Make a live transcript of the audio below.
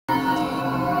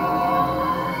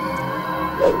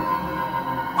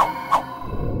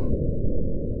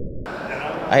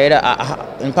I had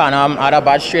in Panam, I had a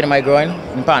bad strain in my groin.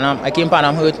 In Panam, I came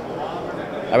Panam hurt.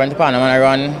 I went to Panam and I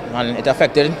ran, and it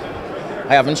affected.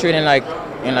 I haven't trained in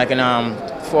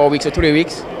 4 weeks or 3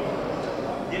 weeks.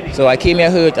 So I came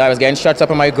here hurt. I was getting shots up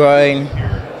on my groin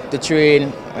to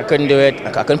train. I couldn't do it.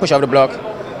 I couldn't push off the block,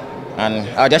 and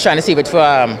I was just trying to save it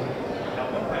for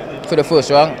the first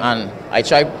round. And I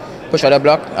tried push out the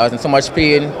block. I was in so much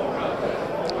pain,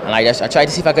 and I tried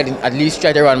to see if I could at least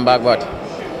try to run back, but.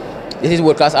 This is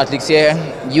world-class athletes here.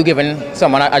 You giving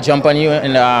someone a jump on you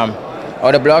in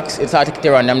other blocks, it's hard to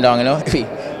run them down, you know.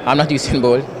 I'm not Usain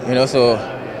Bolt, you know, so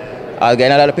I was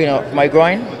getting a lot of pain off my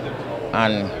groin,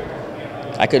 and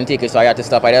I couldn't take it, so I had to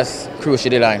stop. I just cruised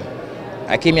to the line.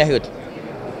 I came here hurt.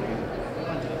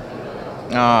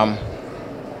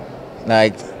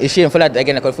 Like, it's shameful that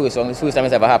again I got first song. It's the first time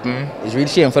it's ever happened. It's really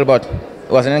shameful, but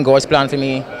it wasn't in God's plan for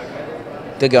me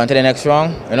to get on to the next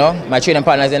round, you know. My training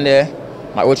partner's in there.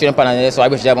 My old training partner there, so I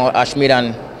wish them Ashmead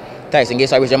and Tyson Gay,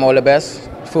 so I wish them all the best,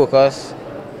 focus,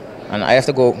 and I have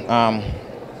to go and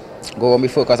be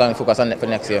focused on it for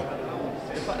next year.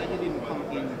 The fact that you didn't come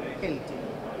in healthy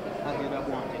as you would have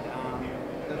wanted,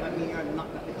 does that mean you're not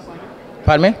that disappointed?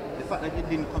 Pardon me? The fact that you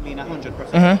didn't come in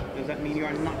 100%, does that mean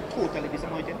you're not totally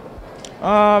disappointed?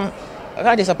 I'm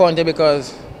not disappointed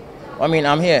because, I mean,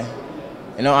 I'm here,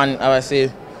 you know, and I was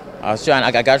trying,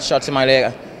 I got shots in my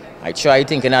leg. I tried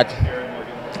thinking that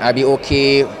I'd be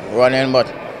okay running, but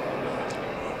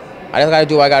I just gotta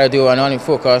do what I gotta do and only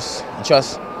focus and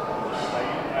trust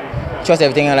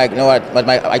everything. And like, you know what? But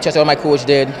I trust what my coach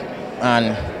did,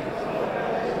 and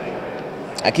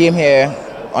I came here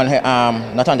on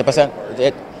not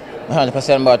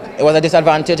 100%, but it was a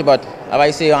disadvantage. But as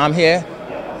I say, I'm here,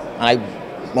 and I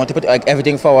want to put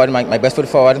everything forward, my best foot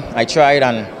forward. I tried,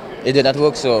 and it did not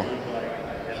work. So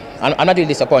I'm not really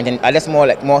disappointed. I just more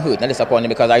hurt, not disappointed,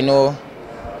 because I know.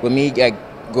 With me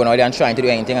going out there and trying to do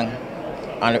anything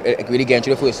and really getting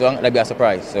through the first round, that'd be a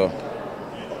surprise. So,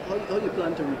 how do you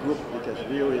plan to regroup, because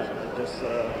Rio is just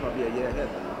probably a year ahead?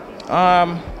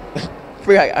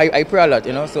 I pray a lot,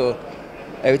 you know. So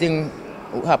everything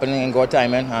happening in God's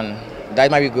timing, and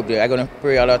that's my regroup there. I'm gonna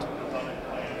pray a lot.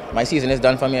 My season is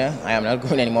done for me. I am not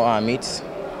going any more meets.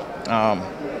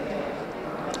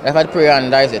 If I pray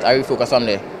and that is it, I will focus on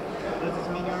there. Does this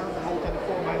mean you're out of the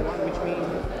 4x1, which means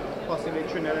possibly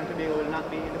Trinidad and Tobago will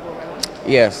not be in the 4x1?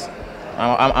 Yes,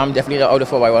 I'm definitely out of the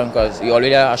 4x1 because you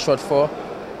already are a short 4,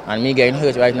 and me getting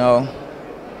hurt right now,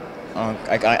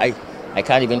 I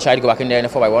can't even try to go back in there in the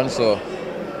 4x1, so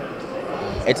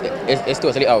it's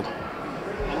totally out.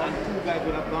 And 2 guys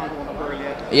would have gone home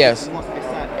earlier. Yes. It must be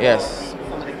sad. Yes.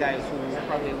 Some of the guys who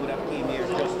probably would have came here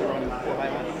just to run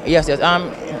 4x1. Yes.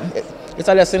 It's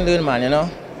a lesson learned, man, you know.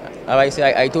 As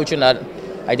I told you that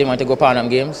I didn't want to go Pan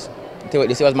Games.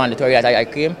 This was mandatory that I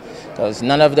came, because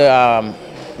none of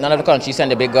the countries sent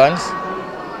the big guns.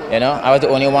 You know, I was the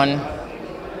only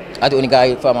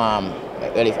guy from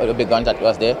the big guns that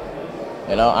was there.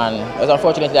 You know, and it was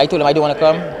unfortunate. I told him I didn't want to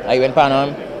come. I went Pan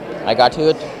I got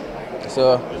hurt.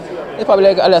 So it's probably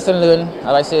like a lesson learned.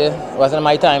 As I say, it wasn't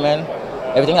my timing.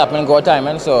 Everything happened in God's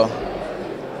timing. So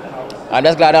I'm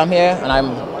just glad I'm here, and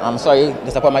I'm sorry to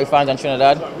disappoint my fans in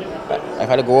Trinidad. I've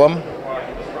had to go home,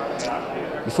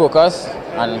 be focused,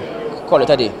 and call it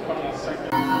a day.